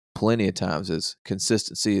plenty of times. Is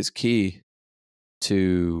consistency is key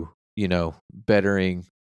to, you know, bettering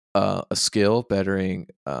a skill, bettering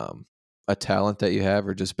a talent that you have,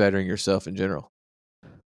 or just bettering yourself in general.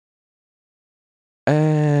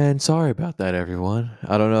 And sorry about that, everyone.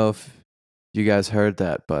 I don't know if you guys heard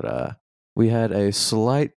that, but we had a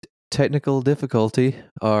slight technical difficulty.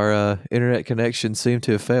 Our internet connection seemed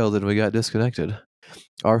to have failed and we got disconnected.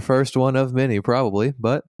 Our first one of many, probably,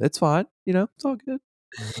 but it's fine. You know, it's all good.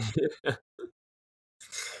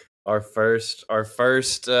 Our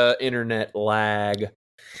first internet lag.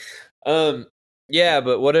 Um, yeah,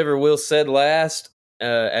 but whatever Will said last,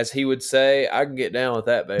 as he would say, I can get down with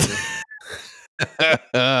that, baby.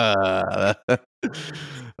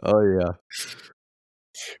 Oh yeah.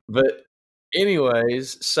 But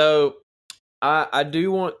anyways, so I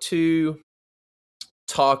do want to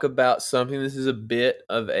talk about something. This is a bit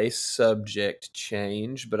of a subject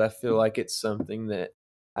change, but I feel like it's something that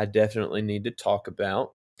I definitely need to talk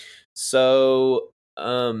about. So,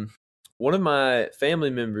 one of my family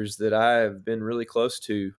members that I've been really close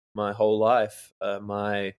to my whole life,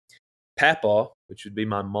 my papa, which would be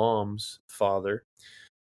my mom's father,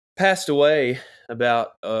 passed away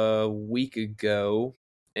about a week ago,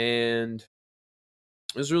 and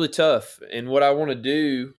it was really tough. And what I want to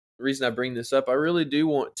do, the reason I bring this up, I really do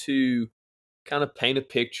want to kind of paint a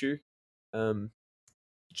picture, um,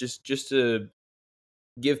 just to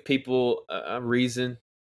give people a reason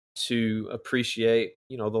to appreciate,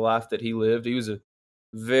 you know, the life that he lived. He was a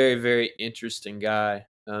very, very interesting guy.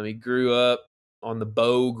 He grew up on the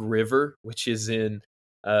Bogue River, which is in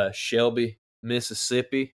Shelby,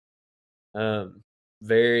 Mississippi. Um,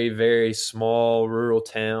 very, very small rural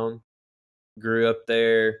town. Grew up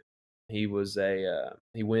there. He was a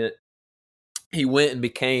he went and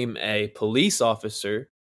became a police officer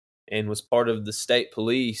and was part of the state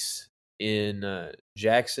police in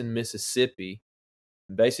Jackson, Mississippi.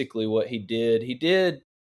 Basically, what he did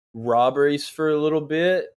robberies for a little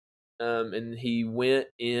bit, and he went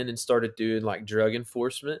in and started doing like drug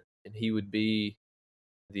enforcement, and he would be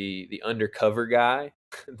the undercover guy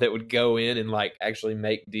that would go in and like actually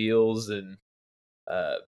make deals and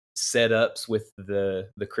uh, setups with the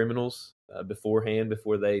criminals beforehand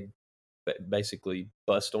before they basically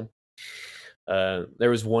bust them. There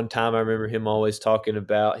was one time I remember him always talking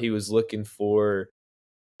about he was looking for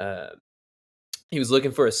a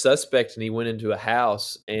suspect, and he went into a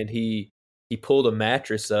house and he pulled a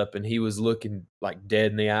mattress up and he was looking like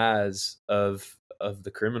dead in the eyes of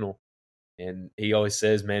the criminal. And he always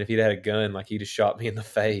says, man, if he'd had a gun, like, he'd have shot me in the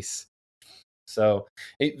face. So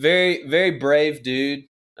very, very brave dude.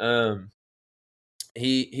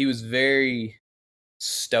 He was very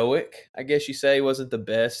stoic, I guess you say. He wasn't the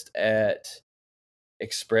best at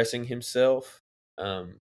expressing himself.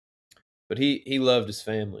 But he loved his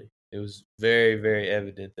family. It was very, very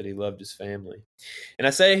evident that he loved his family. And I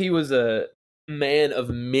say he was a man of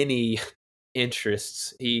many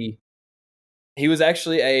interests. He was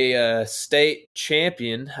actually a state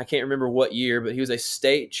champion. I can't remember what year, but he was a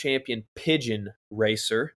state champion pigeon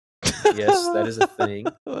racer. Yes, that is a thing.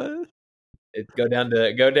 Go down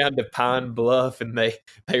to Pine Bluff, and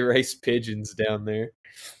they race pigeons down there.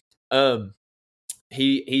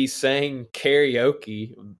 He sang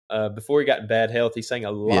karaoke before he got in bad health. He sang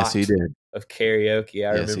a lot. Yes, he did. Of karaoke.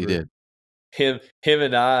 I remember he did. Him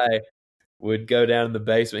and I would go down in the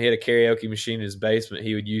basement. He had a karaoke machine in his basement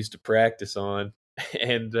he would use to practice on,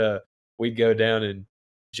 and we'd go down and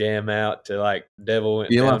jam out to like "Devil Went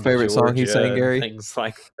You know Down my favorite to song he sang, Gary? Things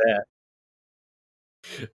like that.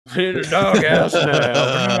 In the doghouse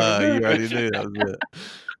now. You already knew that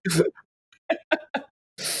was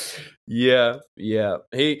it. Yeah.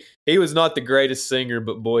 He was not the greatest singer,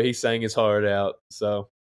 but boy, he sang his heart out. So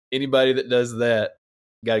anybody that does that,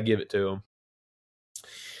 got to give it to him.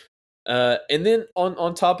 And then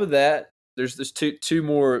on top of that, there's two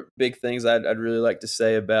more big things I'd really like to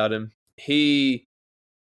say about him. He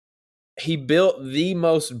built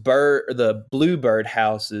the bluebird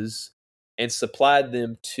houses and supplied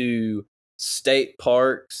them to state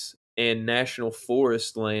parks and national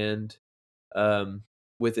forest land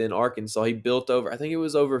within Arkansas. He built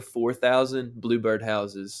over 4,000 bluebird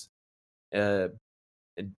houses, and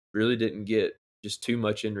really didn't get just too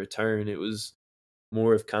much in return. It was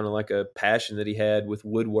more of kind of like a passion that he had with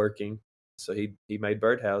woodworking. So he made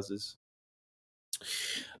birdhouses.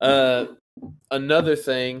 Another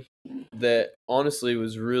thing that honestly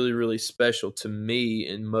was really, really special to me,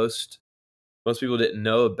 and most people didn't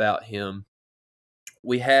know about him.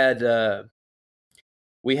 We had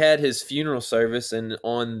his funeral service, and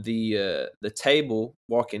on the table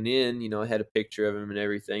walking in, I had a picture of him and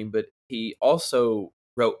everything. But he also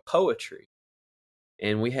wrote poetry,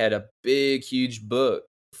 and we had a big, huge book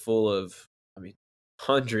full of,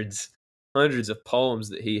 hundreds of poems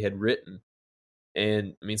that he had written.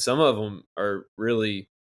 And some of them are really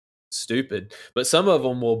stupid, but some of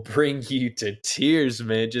them will bring you to tears,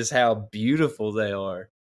 man, just how beautiful they are.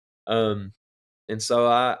 And so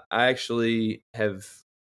I actually have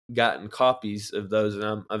gotten copies of those, and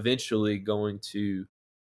I'm eventually going to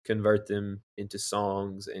convert them into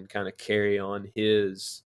songs and kind of carry on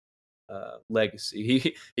his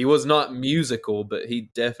legacy. He was not musical, but he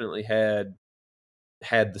definitely had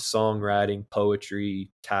the songwriting, poetry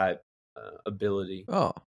type ability.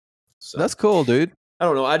 Oh, so that's cool, dude. I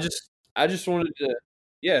don't know. I just wanted to,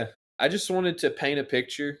 I just wanted to paint a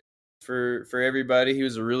picture for everybody. He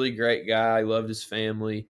was a really great guy. I loved his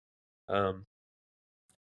family.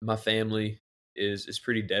 My family is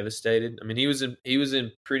pretty devastated. He was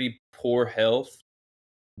in pretty poor health,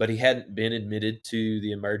 but he hadn't been admitted to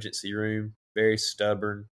the emergency room. Very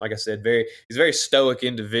stubborn. Like I said, he's a very stoic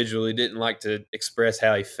individual. He didn't like to express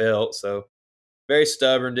how he felt, so very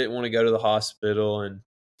stubborn, didn't want to go to the hospital. And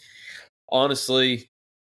honestly,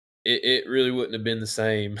 it really wouldn't have been the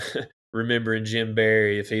same remembering Jim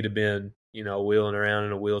Barry if he'd have been, wheeling around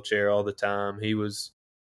in a wheelchair all the time. He was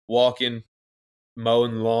walking,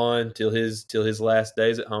 mowing the lawn till his last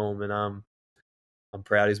days at home, and I'm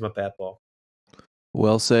proud he's my papaw.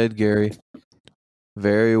 Well said, Gary.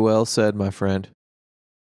 Very well said, my friend.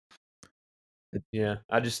 Yeah,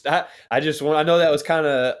 I know that was kind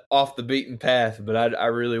of off the beaten path, but I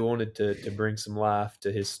really wanted to bring some life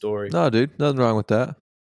to his story. No, dude, nothing wrong with that.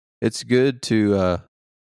 It's good to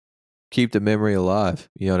keep the memory alive.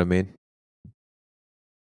 You know what I mean?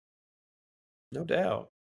 No doubt.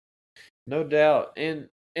 And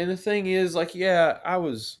the thing is, like, yeah, I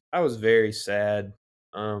was very sad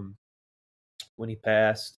when he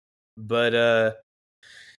passed. But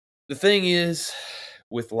the thing is,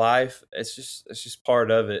 with life, it's just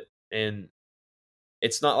part of it. And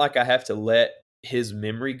it's not like I have to let his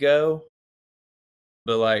memory go,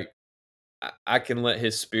 but like I can let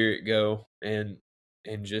his spirit go, and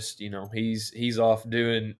just, he's off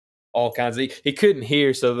doing all kinds of. He couldn't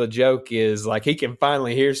hear, so the joke is like he can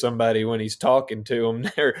finally hear somebody when he's talking to him,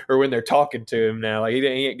 or when they're talking to him now. Like he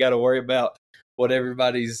ain't got to worry about what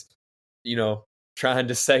everybody's, trying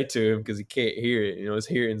to say to him because he can't hear it. His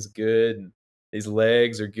hearing's good, and his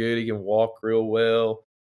legs are good. He can walk real well.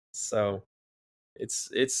 So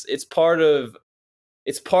it's part of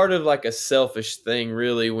like a selfish thing,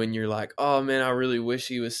 really, when you're like, oh man, I really wish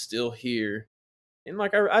he was still here, and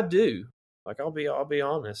like I do. Like I'll be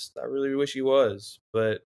honest, I really wish he was,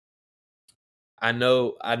 but I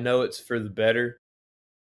know it's for the better,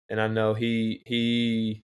 and I know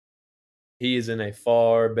he is in a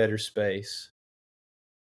far better space.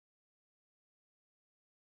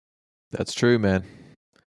 That's true, man.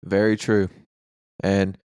 Very true.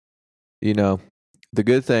 And the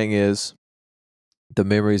good thing is the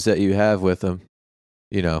memories that you have with him,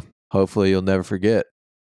 hopefully you'll never forget.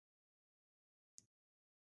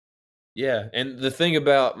 Yeah, and the thing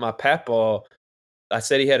about my papaw, I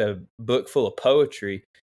said he had a book full of poetry.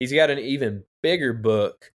 He's got an even bigger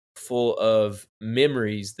book full of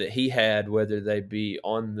memories that he had, whether they be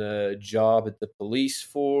on the job at the police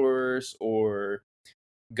force or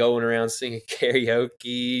going around singing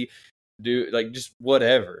karaoke, just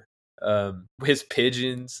whatever, his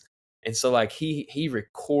pigeons. And so like he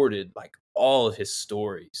recorded like all of his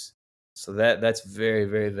stories. So that's very,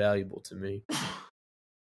 very valuable to me.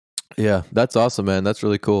 Yeah, that's awesome, man. That's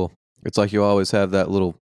really cool. It's like you always have that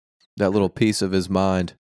little piece of his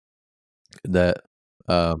mind that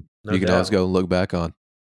No you can doubt. always go and look back on.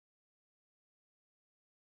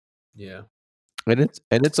 Yeah. And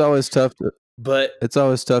it's always tough to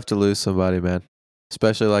lose somebody, man.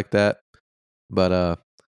 Especially like that. But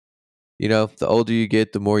the older you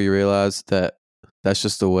get, the more you realize that that's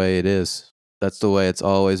just the way it is. That's the way it's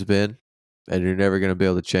always been, and you're never going to be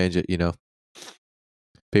able to change it,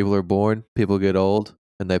 People are born, people get old,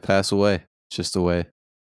 and they pass away. It's just the way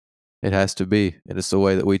it has to be, and it's the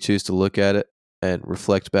way that we choose to look at it and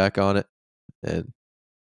reflect back on it, and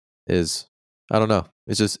I don't know.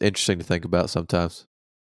 It's just interesting to think about sometimes.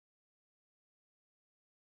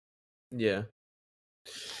 Yeah.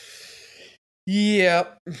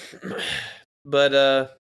 Yep.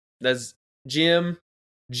 But that's James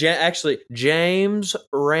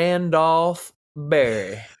Randolph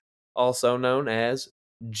Barry, also known as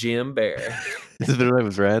Jim Barry. His middle name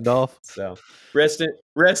was Randolph. So rest in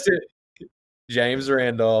James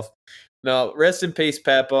Randolph. No, rest in peace,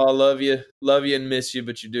 Papa. I love you and miss you,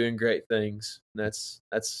 but you're doing great things. That's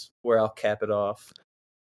where I'll cap it off.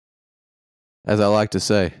 As I like to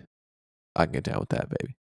say, I can get down with that,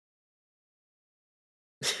 baby.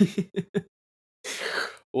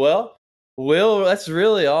 Well, Will, that's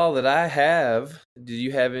really all that I have. Do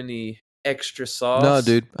you have any extra sauce? No,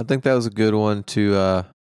 dude. I think that was a good one to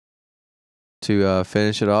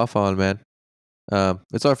finish it off on, man.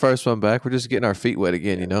 It's our first one back. We're just getting our feet wet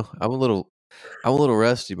again, I'm a little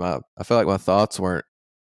rusty. I feel like my thoughts weren't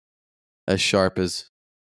as sharp as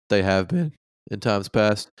they have been in times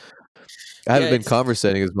past. I haven't been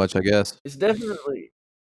conversating as much, I guess. It's definitely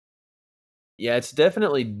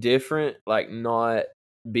different, like not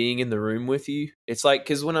being in the room with you. It's like,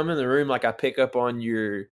 because when I'm in the room, like I pick up on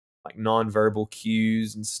your like nonverbal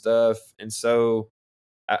cues and stuff, and so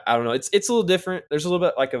I don't know. It's a little different. There's a little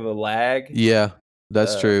bit like of a lag. Yeah,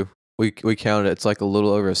 that's true. We counted it. It's like a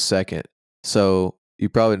little over a second. So you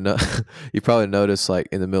probably notice like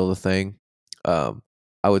in the middle of the thing,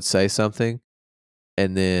 I would say something,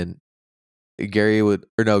 and then Gary would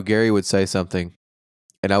say something,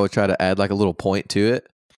 and I would try to add like a little point to it,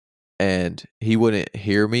 and he wouldn't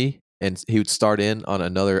hear me, and he would start in on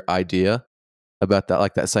another idea about that,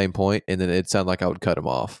 like that same point, and then it'd sound like I would cut him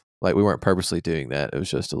off. Like we weren't purposely doing that. It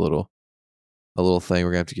was just a little thing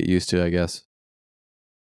we're gonna have to get used to, I guess.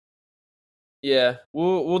 Yeah,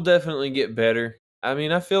 we'll definitely get better. I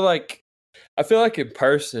mean, I feel like in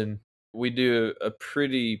person we do a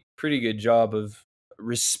pretty good job of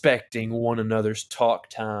respecting one another's talk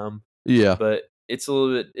time. Yeah, but it's a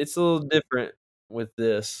little different with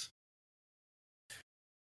this.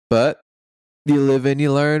 But you live and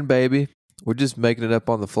you learn, baby. We're just making it up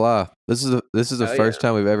on the fly. This is the first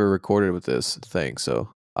time we've ever recorded with this thing, so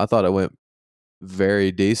I thought it went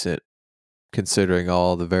very decent considering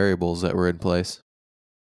all the variables that were in place.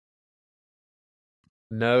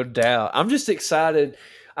 No doubt. I'm just excited.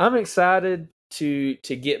 I'm excited to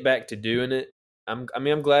get back to doing it. I'm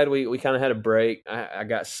glad we kind of had a break. I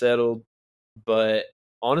got settled, but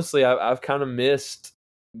honestly, I've kind of missed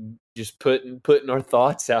just putting our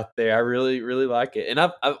thoughts out there. I really like it, and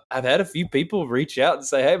I've had a few people reach out and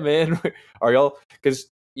say, "Hey, man, are y'all?" Because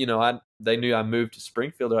they knew I moved to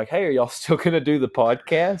Springfield. They're like, "Hey, are y'all still gonna do the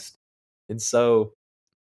podcast?" And so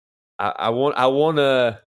I want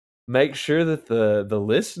to make sure that the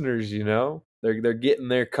listeners, they're getting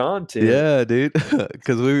their content. Yeah, dude.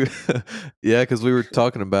 Because we were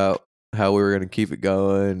talking about how we were gonna keep it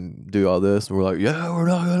going, do all this, and we're like, yeah,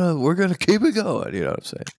 we're gonna keep it going. You know what I'm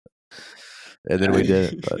saying? And then we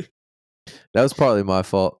didn't, but that was partly my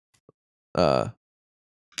fault.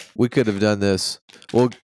 We could have done this. Well,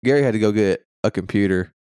 Gary had to go get a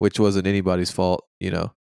computer, which wasn't anybody's fault,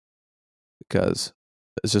 because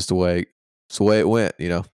it's just the way it went,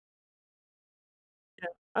 Yeah,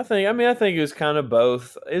 I think it was kind of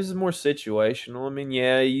both. It was more situational. I mean,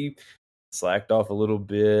 yeah, you slacked off a little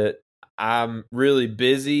bit. I'm really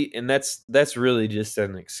busy, and that's really just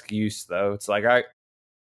an excuse, though. It's like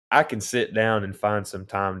I can sit down and find some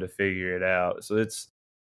time to figure it out. So it's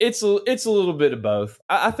a little bit of both.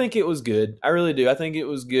 I think it was good. I really do. I think it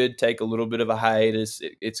was good. Take a little bit of a hiatus.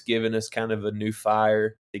 It's given us kind of a new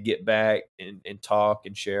fire to get back and talk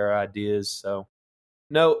and share ideas. So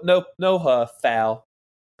no foul.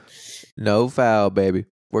 No foul, baby.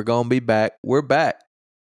 We're gonna be back. We're back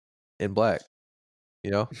in black.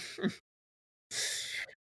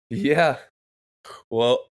 Yeah.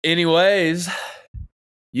 Well, anyways,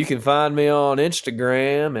 you can find me on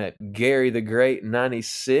Instagram at Gary the Great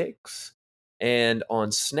 96 and on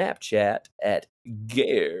Snapchat at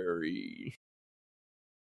Gary.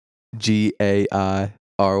 GAIRY. I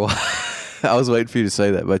was waiting for you to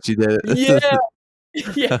say that, but you did it. Yeah.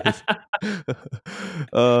 Yeah.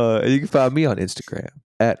 You can find me on Instagram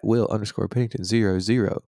at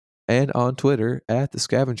Will_Pennington00 and on Twitter at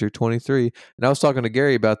TheScavenger23. And I was talking to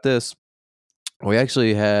Gary about this. We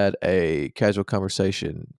actually had a Casual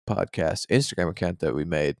Conversation podcast Instagram account that we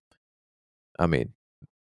made. I mean,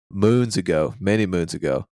 many moons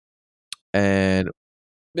ago. And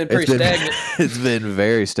been pretty stagnant. It's been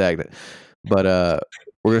very stagnant. But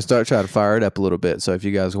we're going to start trying to fire it up a little bit. So if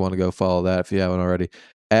you guys want to go follow that, if you haven't already,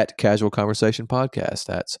 at Casual Conversation Podcast.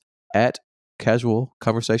 That's at Casual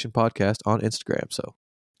Conversation Podcast on Instagram. So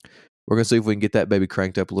we're going to see if we can get that baby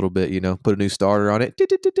cranked up a little bit, put a new starter on it.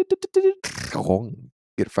 Get it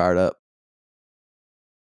fired up.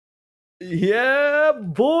 Yeah,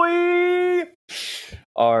 boy.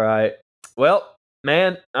 All right. Well,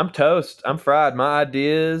 man, I'm toast. I'm fried. My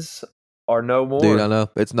ideas are no more. Dude, I know.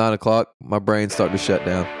 It's 9:00. My brain's starting to shut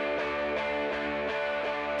down.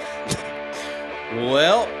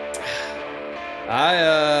 Well,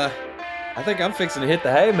 I think I'm fixing to hit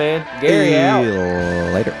the hay, man. Gary out.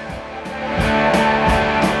 Later.